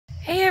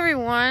Hey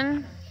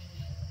everyone.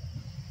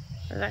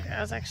 That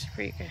was actually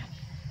pretty good.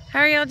 How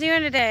are y'all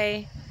doing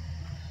today?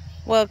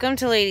 Welcome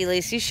to Lady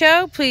Lacey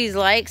Show. Please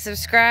like,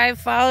 subscribe,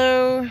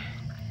 follow.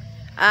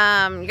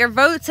 Your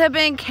votes have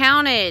been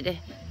counted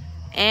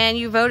and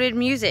you voted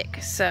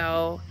music.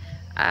 So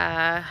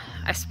I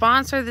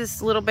sponsor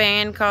this little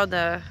band called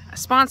I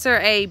sponsor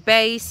a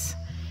bass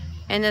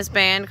in this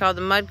band called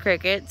the Mud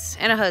Crickets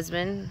and a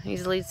husband.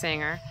 He's the lead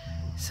singer.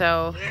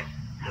 So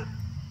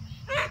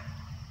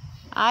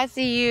I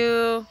see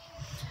you.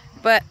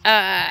 But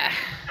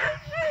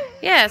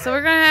yeah, so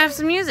we're gonna have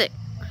some music.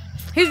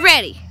 Who's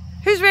ready?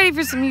 Who's ready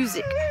for some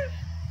music?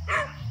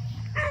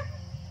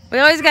 We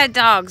always got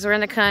dogs. We're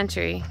in the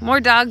country. More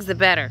dogs, the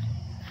better.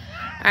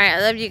 Alright,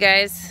 I love you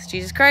guys.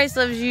 Jesus Christ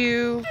loves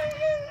you.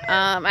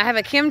 I have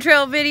a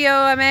chemtrail video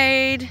I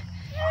made.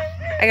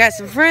 I got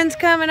some friends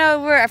coming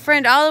over. A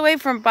friend all the way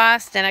from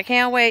Boston. I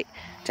can't wait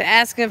to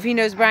ask him if he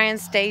knows Brian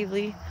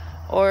Stavely.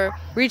 Or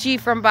Richie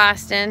from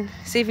Boston.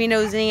 See if he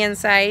knows any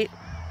insight.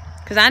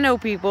 Because I know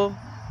people.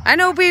 I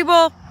know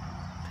people.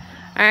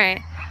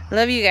 Alright.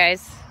 Love you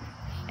guys.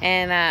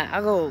 And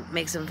I'll go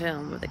make some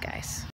film with the guys.